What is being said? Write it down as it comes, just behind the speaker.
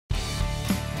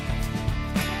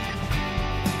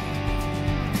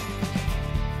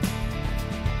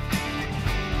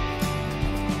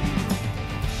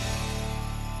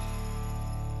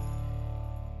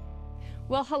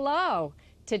Well, hello.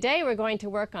 Today we're going to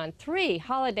work on 3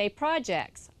 holiday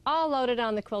projects, all loaded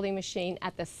on the quilting machine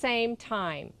at the same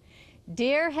time.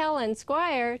 Dear Helen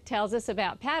Squire tells us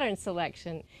about pattern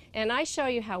selection, and I show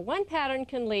you how one pattern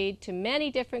can lead to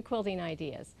many different quilting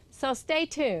ideas. So stay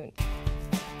tuned.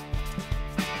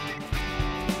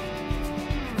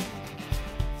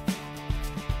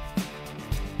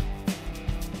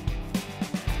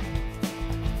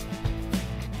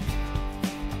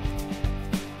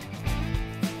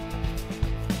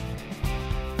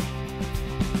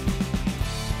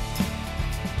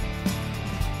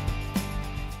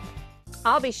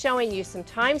 I'll be showing you some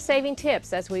time-saving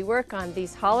tips as we work on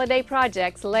these holiday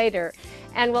projects later,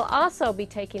 and we'll also be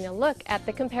taking a look at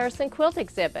the comparison quilt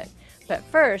exhibit. But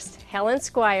first, Helen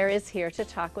Squire is here to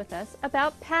talk with us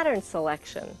about pattern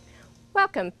selection.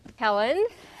 Welcome, Helen.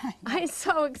 I'm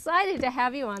so excited to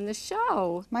have you on the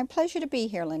show. My pleasure to be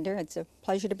here, Linda. It's a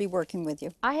pleasure to be working with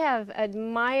you. I have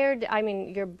admired,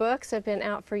 your books have been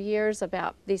out for years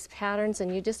about these patterns,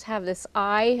 and you just have this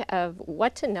eye of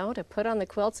what to know to put on the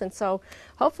quilts, and so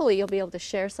hopefully you'll be able to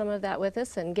share some of that with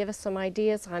us and give us some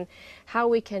ideas on how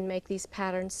we can make these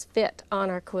patterns fit on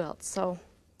our quilts. So.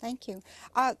 Thank you.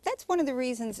 That's one of the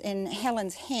reasons in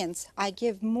Helen's Hints I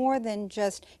give more than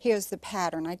just here's the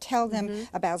pattern. I tell them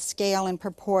about scale and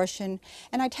proportion,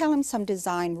 and I tell them some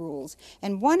design rules.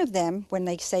 And one of them, when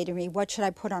they say to me, what should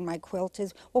I put on my quilt,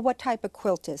 is, well, what type of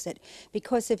quilt is it?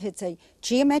 Because if it's a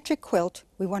geometric quilt,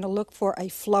 we want to look for a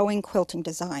flowing quilting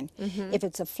design. If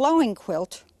it's a flowing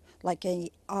quilt, like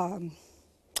a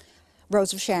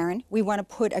Rose of Sharon, we want to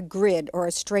put a grid or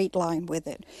a straight line with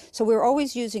it. So we're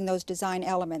always using those design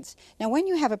elements. Now when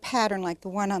you have a pattern like the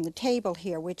one on the table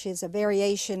here, which is a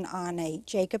variation on a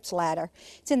Jacob's ladder,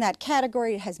 it's in that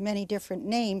category, it has many different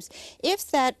names. If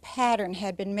that pattern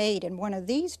had been made in one of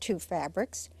these 2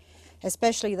 fabrics,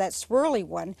 especially that swirly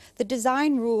one, the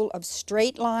design rule of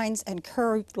straight lines and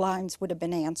curved lines would have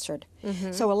been answered.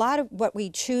 So a lot of what we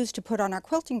choose to put on our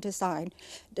quilting design,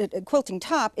 quilting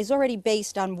top, is already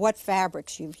based on what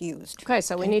fabrics you've used. Okay,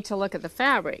 so we need to look at the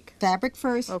fabric. Fabric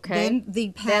first, then the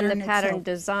pattern Then the pattern itself.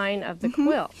 design of the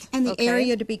quilt. And the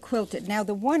area to be quilted. Now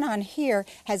the one on here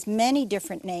has many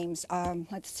different names.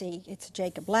 Let's see, it's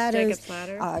Jacob's Ladder,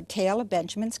 Tail of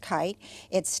Benjamin's Kite,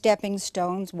 it's Stepping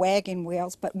Stones, Wagon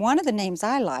Wheels, but one of the names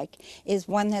I like is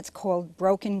one that's called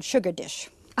Broken Sugar Dish.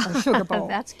 Or sugar bowl.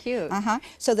 That's cute.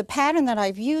 So the pattern that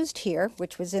I've used here,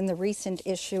 which was in the recent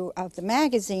issue of the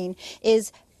magazine,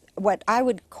 is what I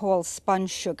would call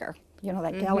sponge sugar. You know,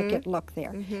 that delicate look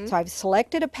there. So I've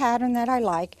selected a pattern that I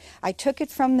like. I took it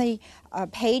from the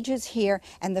pages here,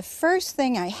 and the first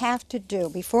thing I have to do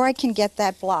before I can get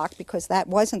that block, because that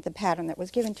wasn't the pattern that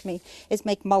was given to me, is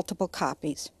make multiple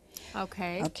copies.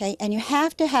 Okay. Okay, and you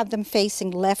have to have them facing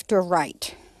left or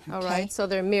right. Okay? All right, so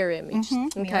they're mirror image.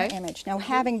 Mirror image. Now,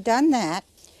 having done that,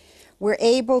 we're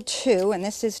able to, and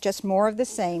this is just more of the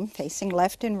same, facing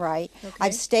left and right.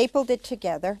 I've stapled it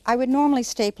together. I would normally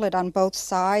staple it on both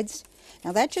sides.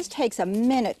 Now, that just takes a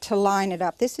minute to line it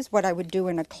up. This is what I would do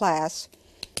in a class.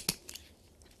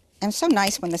 And it's so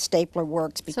nice when the stapler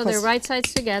works. Because so they're right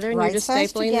sides together, and you're just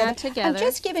stapling that together. I'm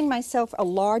just giving myself a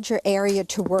larger area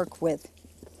to work with.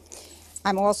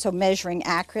 I'm also measuring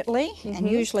accurately, and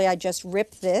usually I just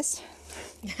rip this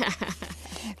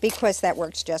because that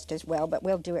works just as well, but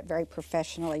we'll do it very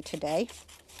professionally today.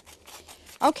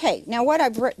 Okay, now what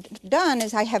I've done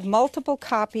is I have multiple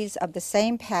copies of the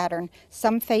same pattern,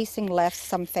 some facing left,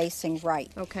 some facing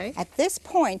right. Okay. At this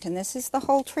point, and this is the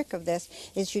whole trick of this,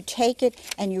 is you take it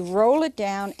and you roll it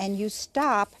down and you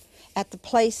stop at the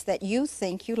place that you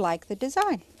think you like the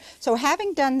design. So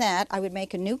having done that, I would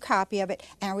make a new copy of it,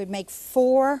 and I would make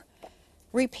 4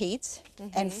 repeats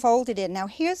and fold it in. Now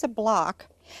here's a block,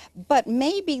 but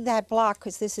maybe that block,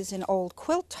 because this is an old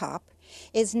quilt top,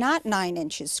 is not 9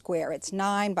 inches square. It's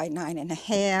 9 by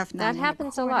 9.5. That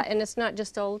happens a lot, and it's not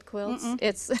just old quilts.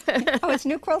 It's oh, it's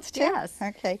new quilts too? Yes.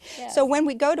 Okay. Yes. So when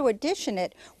we go to addition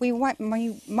it, we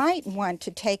might want to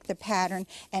take the pattern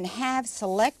and have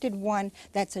selected one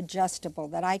that's adjustable,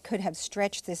 that I could have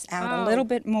stretched this out a little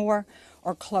bit more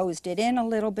or closed it in a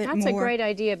little bit more. That's a great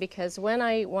idea, because when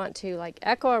I want to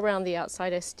echo around the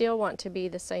outside, I still want to be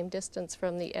the same distance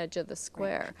from the edge of the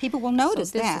square. Right. People will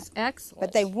notice this that, is excellent.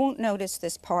 but they won't notice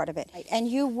this part of it. And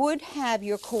you would have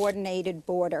your coordinated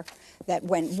border that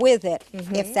went with it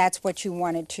if that's what you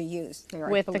wanted to use.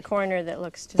 With the corner that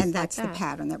looks just and that's the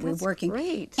pattern that we're working.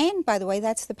 Great. And by the way,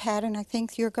 that's the pattern I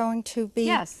think you're going to be.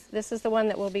 Yes, this is the one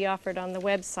that will be offered on the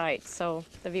website, so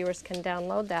the viewers can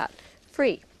download that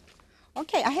free.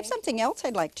 Okay, I have something else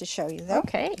I'd like to show you, though.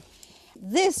 Okay.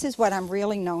 this is what I'm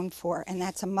really known for, and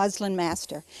that's a muslin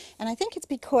master. And I think it's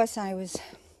because I'm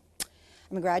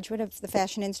a graduate of the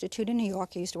Fashion Institute in New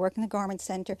York. I used to work in the garment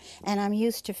center, and I'm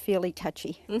used to feely,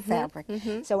 touchy fabric.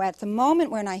 So at the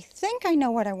moment when I think I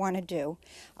know what I want to do,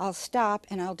 I'll stop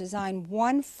and I'll design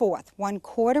 1/4,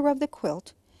 1/4 of the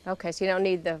quilt. Okay, so you don't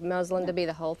need the muslin to be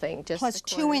the whole thing, just Plus the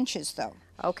 2 quarter. inches, though.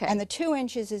 Okay. And the 2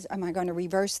 inches is, am I going to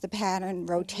reverse the pattern,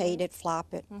 rotate it,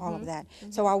 flop it, all of that.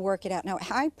 So I'll work it out. Now,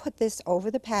 I put this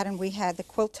over the pattern. We had the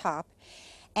quilt top,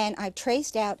 and I've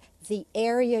traced out the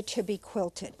area to be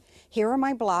quilted. Here are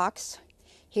my blocks.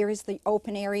 Here is the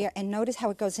open area, and notice how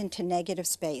it goes into negative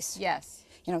space. Yes.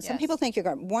 You know, some people think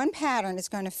one pattern is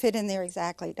going to fit in there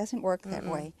exactly. It doesn't work that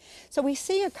way. So we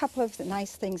see a couple of the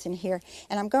nice things in here,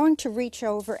 and I'm going to reach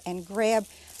over and grab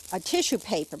a tissue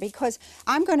paper because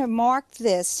I'm going to mark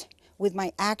this with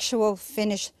my actual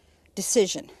finished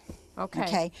decision.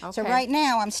 Okay. So right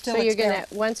now I'm still. So you're gonna,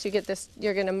 once you get this,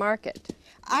 you're gonna mark it.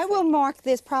 I will mark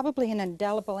this probably in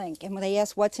indelible ink, and when they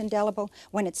ask what's indelible,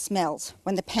 when it smells,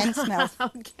 when the pen smells,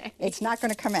 it's not going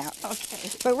to come out. Okay.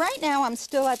 But right now I'm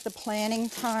still at the planning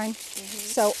time,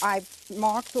 so I've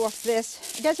marked off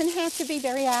this. It doesn't have to be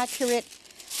very accurate.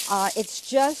 It's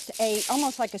just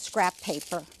almost like a scrap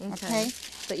paper. Okay.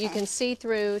 But you can see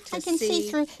through to I can see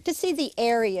through to see the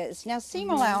areas. Now, seam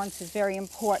allowance is very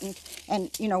important, and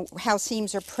you know how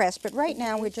seams are pressed. But right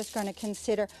now, we're just going to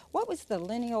consider what was the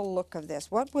lineal look of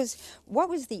this. What was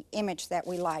the image that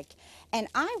we liked? And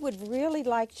I would really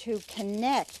like to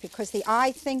connect because the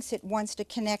eye thinks it wants to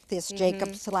connect this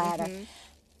Jacob's ladder.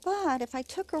 But if I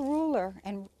took a ruler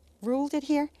and ruled it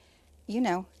here, you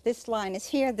know, this line is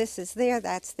here, this is there,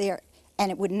 that's there,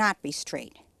 and it would not be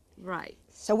straight. Right.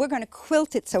 So we're going to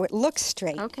quilt it so it looks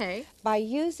straight. Okay. By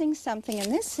using something,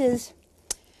 and this is,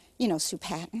 you know, Sue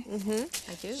Patton.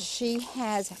 I do. She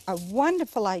has a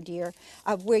wonderful idea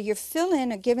of where you fill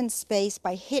in a given space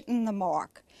by hitting the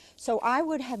mark. So I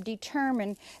would have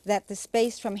determined that the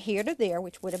space from here to there,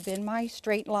 which would have been my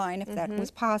straight line if that was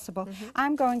possible,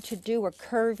 I'm going to do a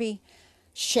curvy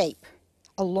shape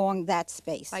along that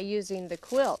space. By using the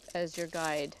quilt as your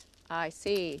guide. I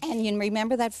see. And you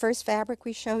remember that first fabric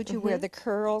we showed you where the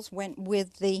curls went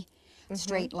with the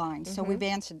straight lines. So we've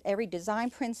answered every design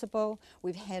principle.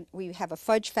 We have a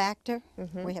fudge factor.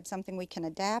 We have something we can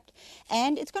adapt.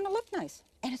 And it's going to look nice.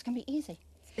 And it's going to be easy.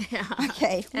 Yeah.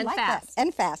 Okay. And like fast. That.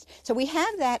 And fast. So we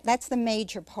have that. That's the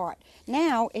major part.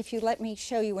 Now, if you let me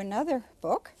show you another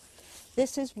book.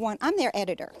 This is one. I'm their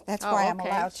editor. That's why I'm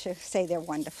allowed to say they're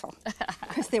wonderful.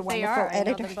 Because they're wonderful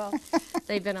editors. I know them both.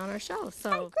 They've been on our show.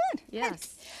 So. Oh, good. Yes.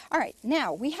 Good. All right.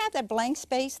 Now, we have that blank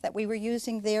space that we were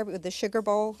using there with the sugar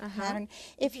bowl pattern.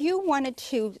 If you wanted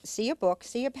to see a book,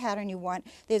 see a pattern you want,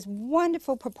 there's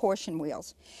wonderful proportion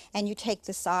wheels. And you take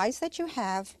the size that you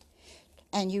have,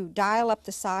 and you dial up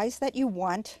the size that you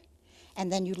want, and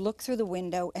then you look through the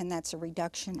window, and that's a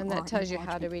reduction. And that tells you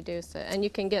how to reduce it. And you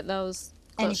can get those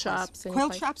quilt shops.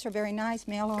 Quilt shops are very nice,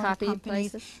 mail-order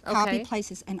companies, copy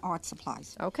places, and art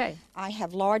supplies. Okay. I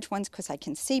have large ones because I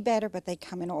can see better, but they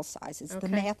come in all sizes. The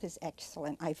math is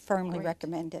excellent. I firmly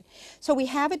recommend it. So we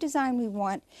have a design we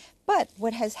want, but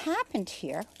what has happened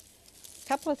here, a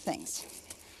couple of things.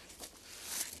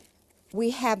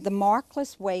 We have the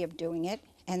markless way of doing it,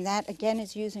 and that again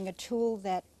is using a tool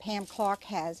that Pam Clark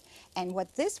has. And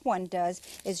what this one does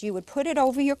is you would put it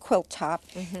over your quilt top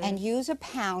and use a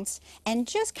pounce and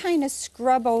just kind of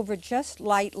scrub over just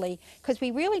lightly, because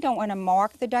we really don't want to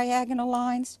mark the diagonal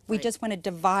lines. We just want to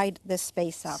divide the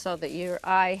space up. So that your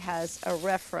eye has a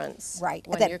reference. Right,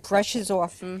 when that you're brushes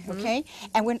off, okay?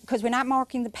 And because we're not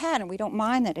marking the pattern, we don't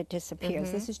mind that it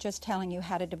disappears. This is just telling you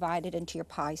how to divide it into your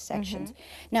pie sections.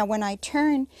 Now, when I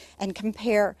turn and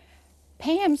compare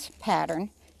Pam's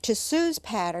pattern to Sue's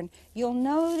pattern, you'll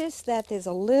notice that there's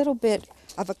a little bit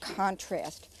of a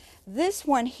contrast. This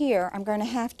one here, I'm going to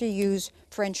have to use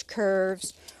French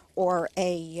curves or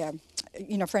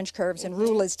French curves and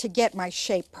rulers to get my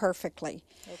shape perfectly.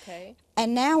 Okay.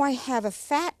 And now I have a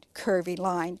fat curvy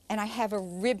line and I have a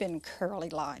ribbon curly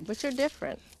line. Which are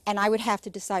different. And I would have to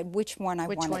decide which one I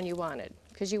wanted. Which one you wanted,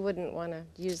 because you wouldn't want to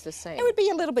use the same. It would be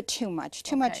a little bit too much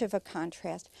of a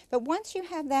contrast. But once you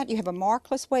have that, you have a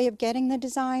markless way of getting the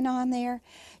design on there.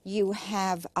 You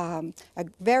have a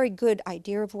very good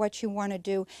idea of what you want to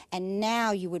do, and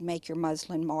now you would make your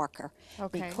muslin marker.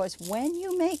 Okay. Because when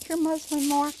you make your muslin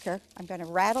marker, I'm going to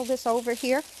rattle this over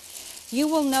here, you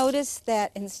will notice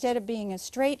that instead of being a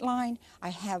straight line,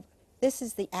 this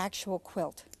is the actual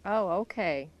quilt. Oh,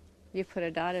 okay. You put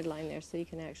a dotted line there so you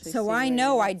can actually see. So I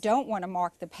know I don't want to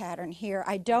mark the pattern here.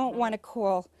 I don't want to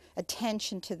call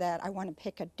attention to that. I want to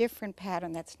pick a different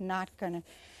pattern that's not going to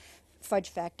fudge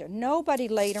factor. Nobody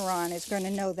later on is going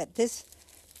to know that this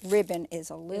ribbon is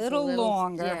a little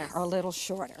longer yes. or a little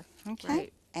shorter. Okay?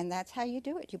 Right. And that's how you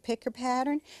do it. You pick your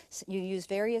pattern, you use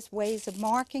various ways of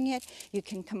marking it, you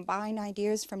can combine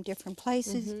ideas from different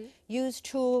places, use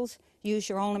tools, use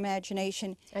your own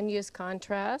imagination. And use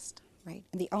contrast. Right.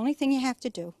 And the only thing you have to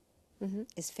do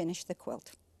is finish the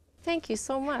quilt. Thank you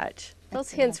so much.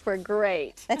 Those hints were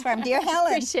great. That's right, dear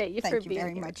Helen. Appreciate you for Thank you being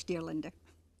very here. much, dear Linda.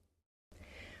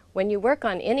 When you work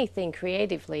on anything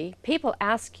creatively, people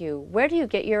ask you, where do you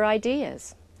get your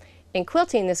ideas? In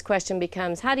quilting, this question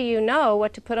becomes, how do you know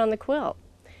what to put on the quilt?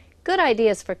 Good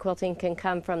ideas for quilting can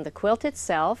come from the quilt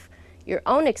itself, your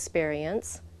own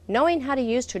experience, knowing how to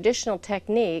use traditional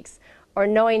techniques, or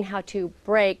knowing how to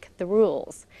break the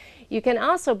rules. You can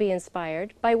also be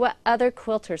inspired by what other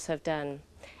quilters have done.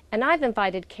 And I've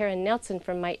invited Karen Nelson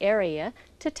from my area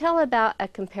to tell about a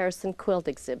comparison quilt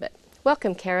exhibit.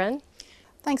 Welcome, Karen.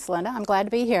 Thanks, Linda. I'm glad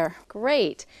to be here.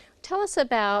 Great. Tell us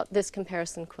about this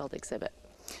comparison quilt exhibit.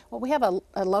 Well, we have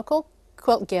a local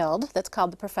quilt guild that's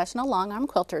called the Professional Longarm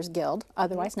Quilters Guild,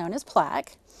 otherwise known as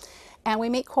PLAC, and we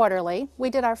meet quarterly. We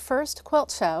did our first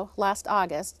quilt show last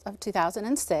August of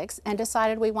 2006 and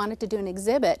decided we wanted to do an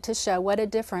exhibit to show what a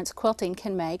difference quilting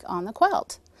can make on the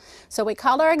quilt. So we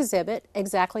called our exhibit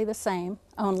Exactly the Same,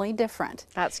 Only Different.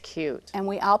 That's cute. And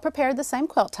we all prepared the same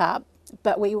quilt top,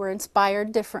 but we were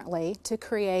inspired differently to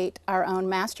create our own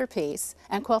masterpiece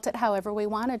and quilt it however we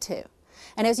wanted to.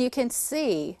 And as you can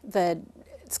see, the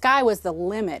sky was the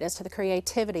limit as to the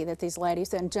creativity that these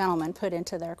ladies and gentlemen put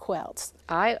into their quilts.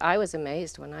 I was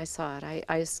amazed when I saw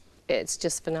it. It's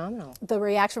just phenomenal. The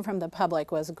reaction from the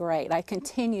public was great. I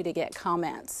continue to get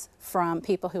comments from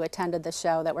people who attended the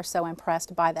show that were so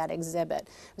impressed by that exhibit.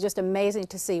 It was just amazing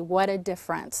to see what a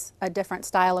difference a different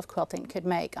style of quilting could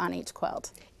make on each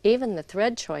quilt. Even the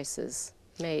thread choices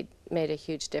made a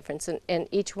huge difference, and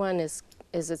each one is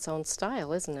its own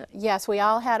style, isn't it? Yes, we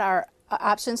all had our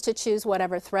options to choose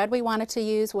whatever thread we wanted to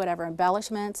use, whatever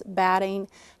embellishments, batting,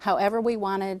 however we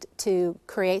wanted to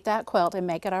create that quilt and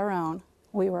make it our own,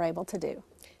 we were able to do.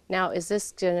 Now,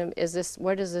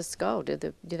 where does this go?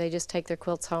 Do they just take their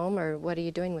quilts home, or what are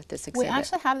you doing with this exhibit? We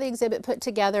actually have the exhibit put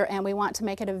together, and we want to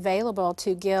make it available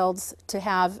to guilds to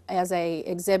have as a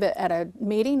exhibit at a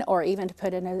meeting, or even to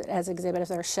put in as exhibit as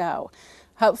their show.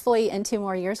 Hopefully in 2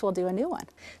 more years we'll do a new one.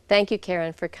 Thank you,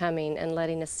 Karen, for coming and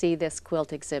letting us see this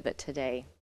quilt exhibit today.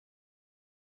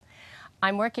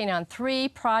 I'm working on 3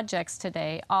 projects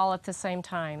today, all at the same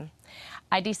time.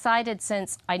 I decided,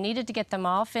 since I needed to get them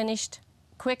all finished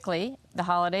quickly, the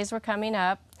holidays were coming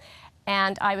up,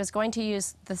 and I was going to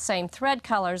use the same thread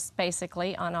colors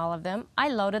basically on all of them, I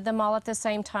loaded them all at the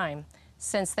same time.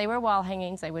 Since they were wall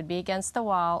hangings, they would be against the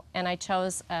wall, and I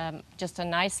chose just a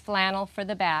nice flannel for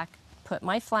the back, put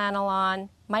my flannel on,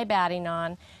 my batting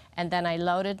on, and then I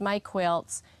loaded my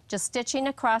quilts, just stitching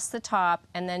across the top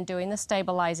and then doing the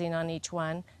stabilizing on each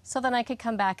one, so then I could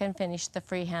come back and finish the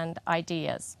freehand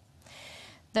ideas.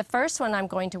 The first one I'm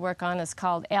going to work on is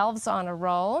called Elves on a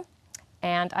Roll,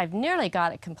 and I've nearly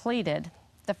got it completed.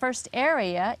 The first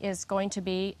area is going to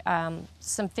be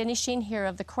some finishing here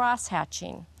of the cross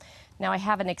hatching. Now I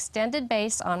have an extended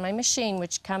base on my machine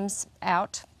which comes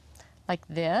out like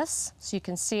this, so you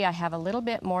can see I have a little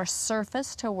bit more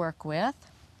surface to work with,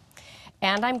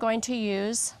 and I'm going to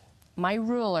use my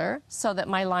ruler so that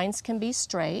my lines can be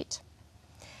straight.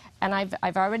 And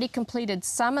I've already completed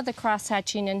some of the cross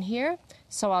hatching in here,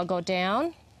 so I'll go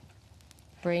down,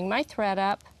 bring my thread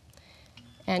up,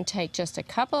 and take just a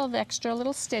couple of extra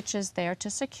little stitches there to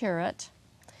secure it.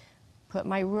 Put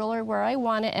my ruler where I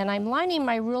want it, and I'm lining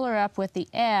my ruler up with the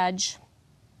edge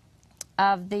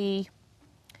of the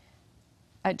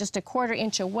just a 1/4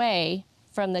 inch away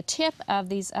from the tip of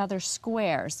these other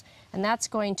squares, and that's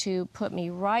going to put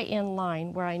me right in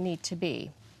line where I need to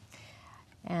be.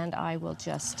 And I will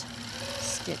just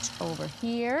stitch over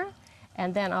here,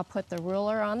 and then I'll put the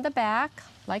ruler on the back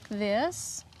like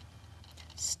this,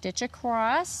 stitch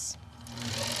across,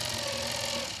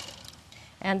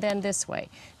 and then this way.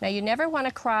 Now you never want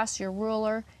to cross your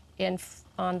ruler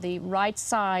on the right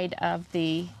side of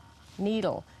the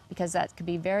needle, because that could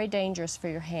be very dangerous for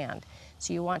your hand.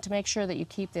 So you want to make sure that you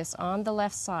keep this on the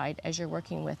left side as you're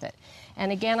working with it.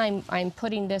 And again, I'm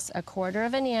putting this a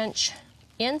 1/4 inch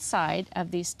inside of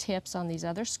these tips on these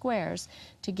other squares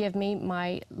to give me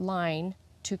my line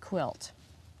to quilt.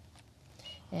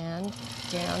 And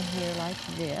down here like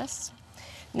this.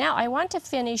 Now I want to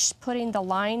finish putting the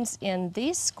lines in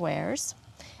these squares,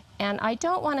 And I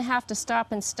don't want to have to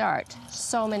stop and start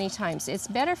so many times. It's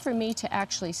better for me to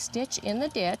actually stitch in the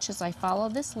ditch as I follow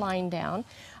this line down.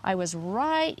 I was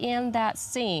right in that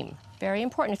seam. Very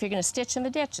important. If you're going to stitch in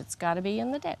the ditch, it's got to be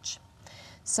in the ditch.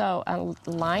 So I'll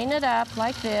line it up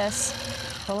like this,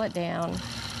 pull it down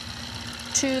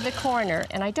to the corner.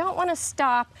 And I don't want to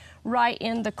stop right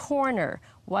in the corner.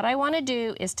 What I want to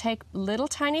do is take little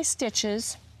tiny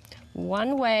stitches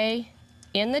one way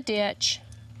in the ditch,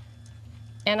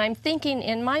 and I'm thinking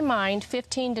in my mind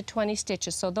 15 to 20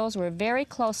 stitches, so those were very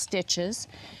close stitches.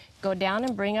 Go down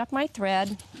and bring up my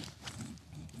thread,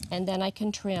 and then I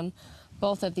can trim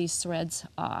both of these threads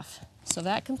off. So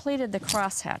that completed the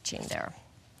cross hatching there.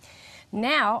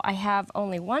 Now I have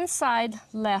only one side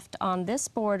left on this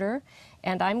border,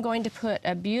 and I'm going to put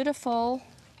a beautiful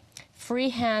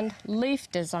freehand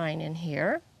leaf design in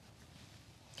here.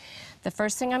 The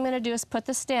first thing I'm going to do is put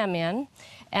the stem in,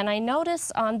 and I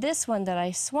notice on this one that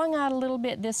I swung out a little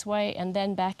bit this way and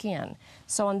then back in.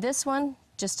 So on this one,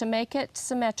 just to make it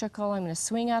symmetrical, I'm going to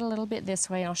swing out a little bit this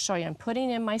way, and I'll show you. I'm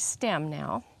putting in my stem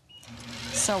now.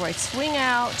 So I swing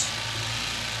out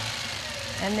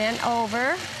and then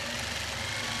over,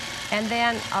 and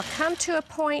then I'll come to a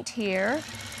point here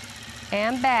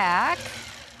and back,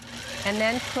 and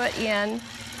then put in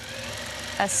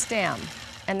a stem.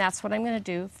 And that's what I'm going to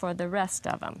do for the rest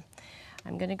of them.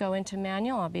 I'm going to go into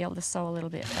manual. I'll be able to sew a little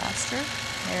bit faster.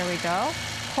 There we go.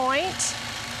 Point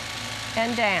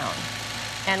and down,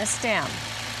 and a stem.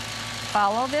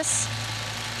 Follow this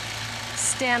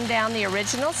stem down, the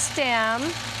original stem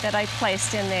that I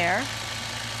placed in there.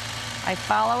 I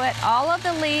follow it. All of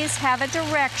the leaves have a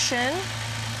direction.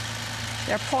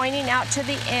 They're pointing out to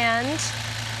the end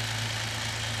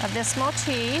of this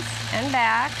motif and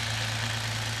back.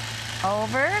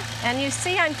 Over, and you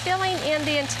see I'm filling in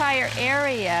the entire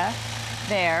area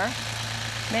there,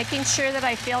 making sure that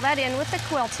I fill that in with the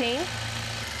quilting.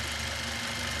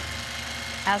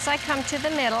 As I come to the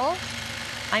middle,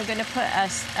 I'm going to put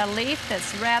a leaf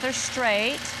that's rather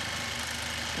straight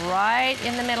right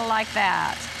in the middle like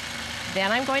that.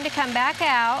 Then I'm going to come back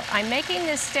out. I'm making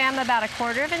this stem about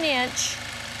 1/4 of an inch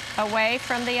away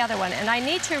from the other one, and I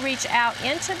need to reach out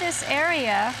into this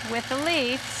area with the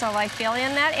leaf, so I fill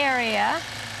in that area,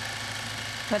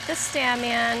 put the stem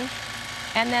in,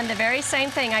 and then the very same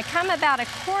thing. I come about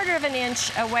 1/4 of an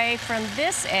inch away from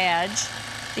this edge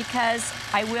because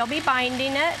I will be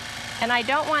binding it, and I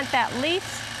don't want that leaf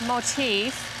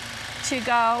motif to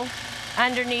go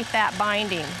underneath that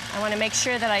binding. I want to make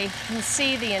sure that I can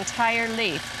see the entire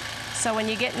leaf. So when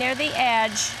you get near the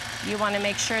edge, you want to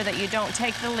make sure that you don't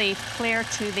take the leaf clear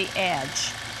to the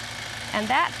edge. And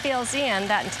that fills in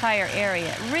that entire area.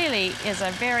 It really is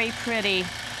a very pretty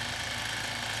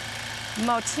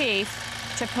motif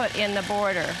to put in the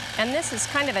border. And this is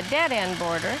kind of a dead end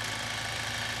border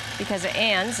because it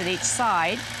ends at each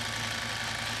side.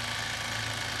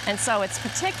 And so it's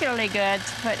particularly good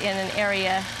to put in an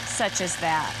area such as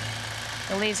that.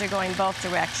 The leaves are going both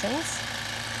directions.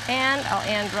 And I'll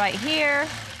end right here.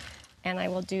 And I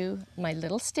will do my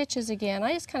little stitches again.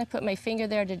 I just kind of put my finger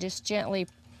there to just gently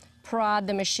prod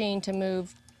the machine to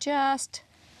move just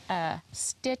a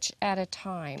stitch at a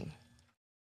time.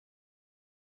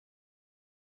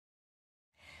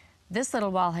 This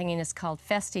little wall hanging is called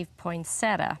Festive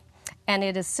Poinsettia, and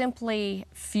it is simply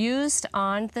fused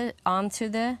onto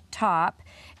the top,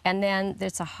 and then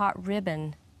there's a hot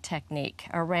ribbon technique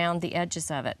around the edges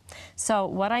of it. So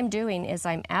what I'm doing is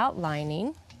I'm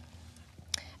outlining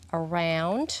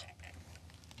around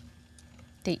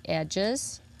the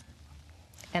edges,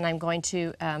 and I'm going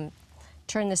to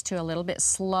turn this to a little bit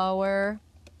slower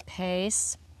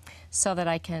pace so that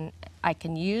I can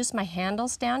use my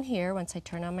handles down here once I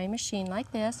turn on my machine like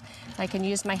this. I can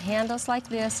use my handles like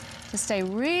this to stay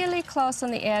really close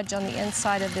on the edge on the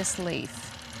inside of this leaf.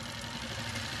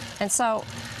 And so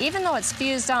even though it's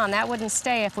fused on, that wouldn't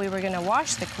stay if we were going to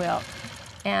wash the quilt.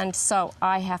 And so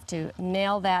I have to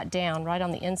nail that down right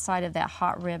on the inside of that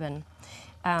hot ribbon.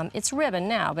 It's ribbon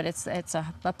now, but it's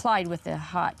applied with the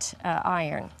hot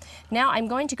iron. Now I'm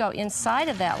going to go inside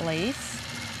of that leaf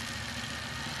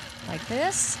like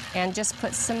this and just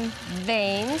put some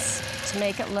veins to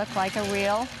make it look like a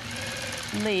real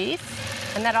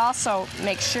leaf. And that also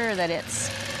makes sure that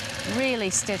it's really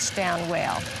stitched down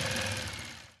well.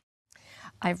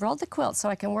 I've rolled the quilt so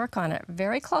I can work on it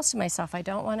very close to myself. I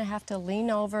don't want to have to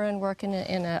lean over and work in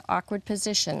an awkward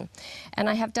position. And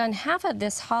I have done half of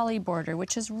this holly border,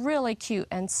 which is really cute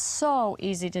and so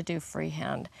easy to do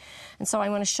freehand. And so I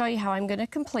want to show you how I'm going to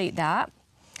complete that.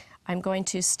 I'm going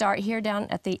to start here down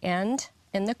at the end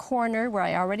in the corner where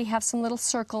I already have some little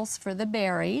circles for the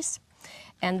berries.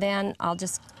 And then I'll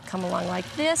just come along like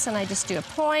this, and I just do a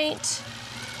point,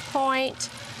 point,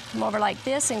 come over like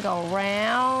this and go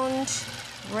round,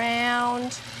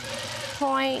 round,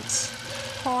 point,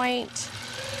 point,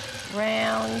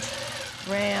 round,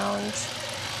 round,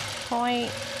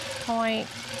 point, point,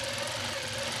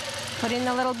 putting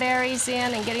the little berries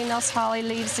in and getting those holly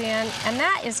leaves in. And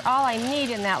that is all I need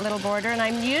in that little border. And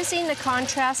I'm using the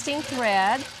contrasting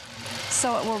thread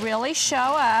so it will really show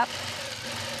up.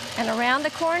 And around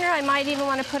the corner, I might even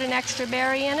want to put an extra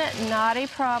berry in it. Not a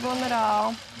problem at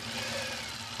all.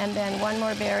 And then one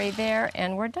more berry there,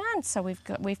 and we're done. So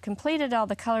we've completed all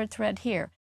the colored thread here.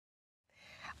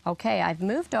 Okay, I've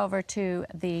moved over to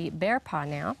the bear paw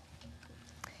now.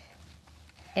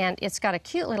 And it's got a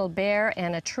cute little bear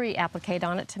and a tree applique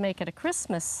on it to make it a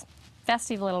Christmas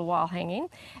festive little wall hanging.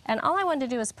 And all I wanted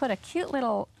to do is put a cute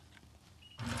little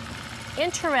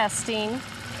interesting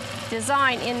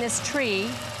design in this tree.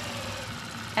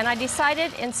 And I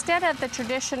decided instead of the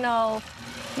traditional,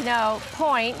 you know,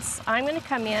 points, I'm going to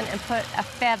come in and put a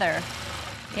feather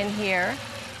in here.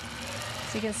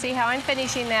 So you can see how I'm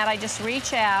finishing that. I just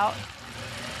reach out.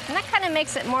 And that kind of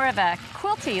makes it more of a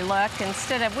quilty look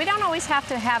instead of, we don't always have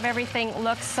to have everything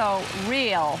look so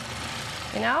real.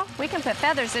 You know, we can put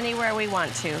feathers anywhere we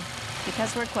want to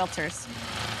because we're quilters.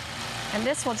 And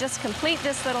this will just complete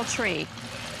this little tree.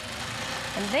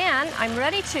 And then I'm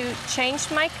ready to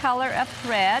change my color of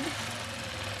thread,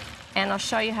 and I'll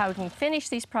show you how we can finish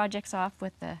these projects off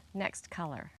with the next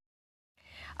color.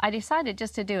 I decided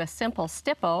just to do a simple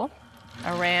stipple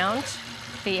around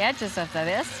the edges of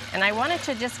this, and I wanted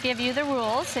to just give you the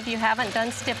rules if you haven't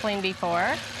done stippling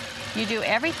before. You do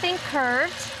everything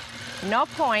curved, no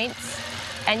points,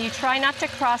 and you try not to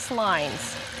cross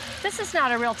lines. This is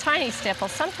not a real tiny stipple.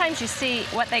 Sometimes you see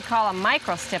what they call a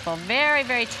micro stipple, very,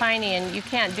 very tiny, and you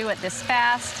can't do it this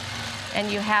fast,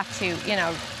 and you have to, you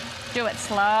know, do it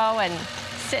slow and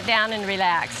sit down and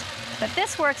relax. But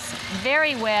this works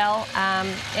very well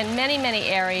in many, many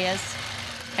areas,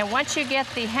 and once you get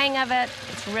the hang of it,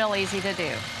 it's real easy to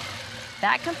do.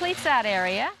 That completes that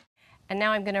area, and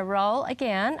now I'm going to roll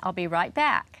again. I'll be right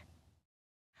back.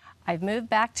 I've moved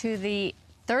back to the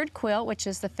third quilt, which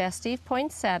is the festive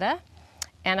poinsettia,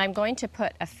 and I'm going to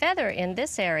put a feather in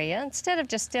this area. Instead of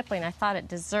just stippling, I thought it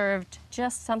deserved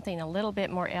just something a little bit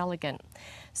more elegant.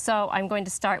 So I'm going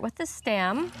to start with the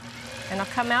stem, and I'll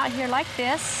come out here like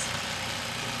this,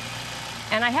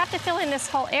 and I have to fill in this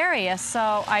whole area,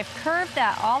 so I've curved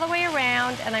that all the way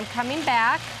around, and I'm coming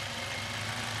back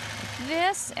like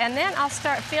this, and then I'll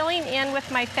start filling in with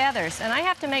my feathers, and I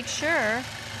have to make sure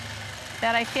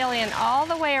that I fill in all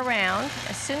the way around.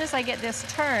 As soon as I get this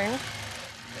turned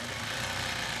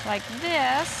like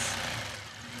this,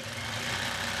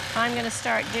 I'm going to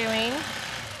start doing,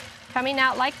 coming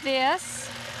out like this,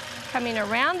 coming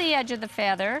around the edge of the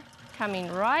feather, coming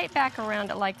right back around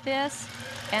it like this,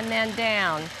 and then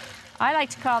down. I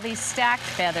like to call these stacked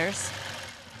feathers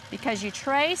because you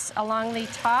trace along the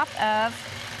top of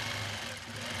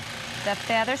the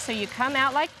feather, so you come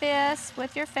out like this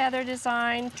with your feather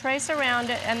design, trace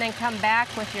around it, and then come back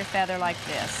with your feather like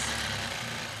this.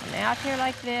 Come out here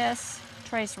like this,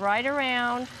 trace right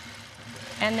around,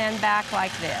 and then back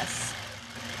like this.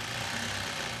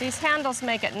 These handles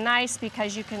make it nice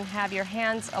because you can have your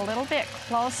hands a little bit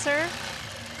closer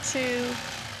to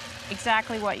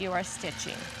exactly what you are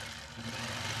stitching.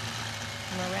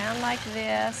 Come around like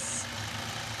this,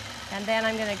 and then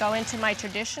I'm going to go into my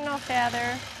traditional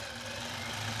feather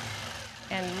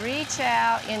and reach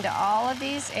out into all of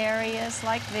these areas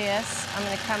like this. I'm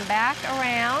going to come back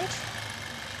around.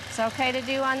 It's okay to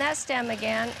do on that stem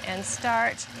again, and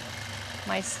start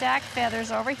my stacked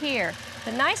feathers over here.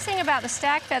 The nice thing about the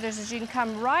stacked feathers is you can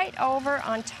come right over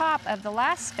on top of the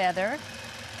last feather,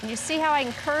 and you see how I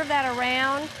can curve that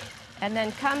around and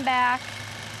then come back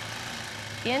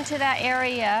into that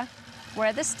area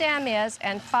where the stem is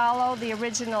and follow the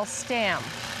original stem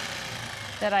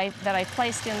that I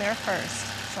placed in there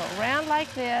first. So around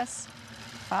like this,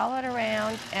 follow it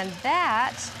around, and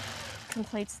that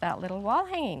completes that little wall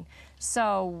hanging.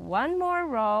 So one more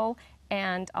row,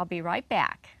 and I'll be right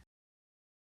back.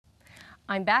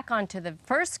 I'm back onto the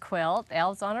first quilt,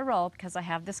 Elves on a Roll, because I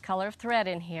have this color of thread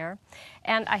in here.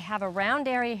 And I have a round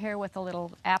area here with a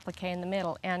little applique in the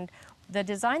middle. And the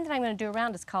design that I'm going to do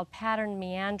around is called pattern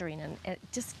meandering, and it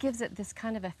just gives it this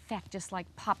kind of effect, just like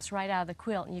pops right out of the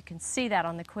quilt, and you can see that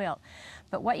on the quilt.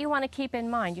 But what you want to keep in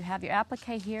mind, you have your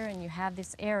applique here and you have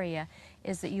this area,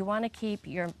 is that you want to keep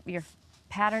your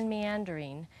pattern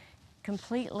meandering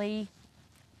completely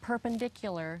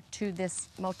perpendicular to this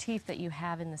motif that you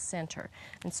have in the center.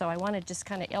 And so I want to just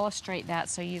kind of illustrate that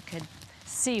so you could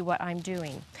see what I'm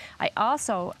doing. I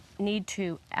also need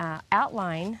to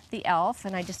outline the elf,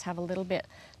 and I just have a little bit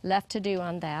left to do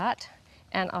on that,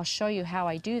 and I'll show you how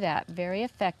I do that very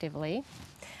effectively.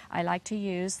 I like to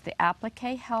use the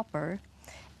applique helper,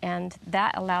 and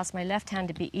that allows my left hand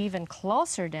to be even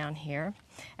closer down here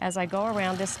as I go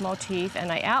around this motif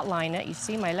and I outline it. You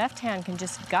see my left hand can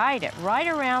just guide it right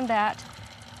around that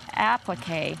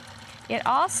applique. It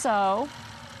also,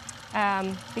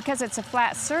 because it's a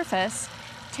flat surface,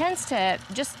 tends to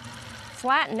just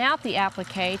flatten out the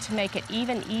applique to make it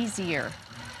even easier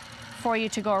for you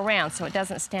to go around so it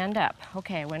doesn't stand up.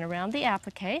 Okay, I went around the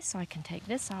applique, so I can take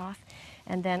this off,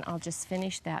 and then I'll just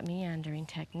finish that meandering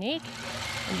technique.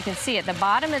 And you can see at the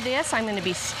bottom of this, I'm going to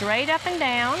be straight up and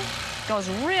down. It goes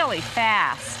really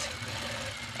fast.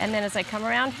 And then as I come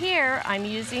around here, I'm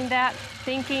using that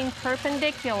thinking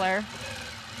perpendicular.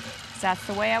 So that's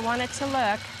the way I want it to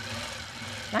look.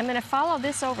 I'm going to follow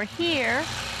this over here,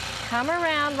 come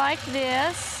around like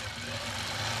this,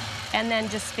 and then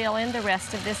just fill in the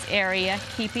rest of this area,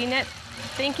 keeping it,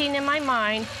 thinking in my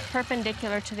mind,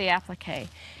 perpendicular to the applique.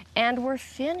 And we're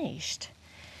finished.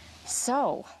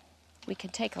 So we can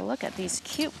take a look at these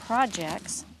cute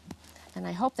projects, and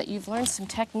I hope that you've learned some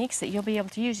techniques that you'll be able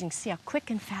to use. You can see how quick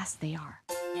and fast they are.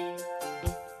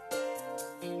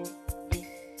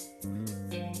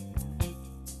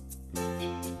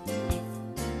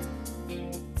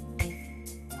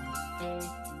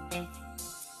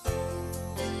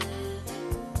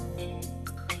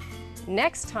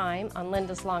 Next time on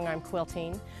Linda's Longarm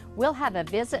Quilting, we'll have a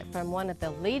visit from one of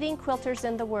the leading quilters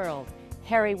in the world,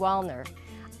 Harry Wallner.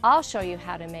 I'll show you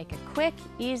how to make a quick,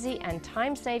 easy, and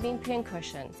time-saving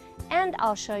pincushion, and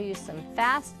I'll show you some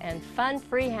fast and fun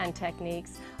freehand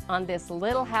techniques on this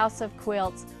little house of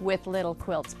quilts with little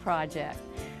quilts project.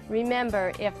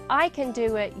 Remember, if I can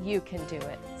do it, you can do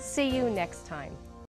it. See you next time.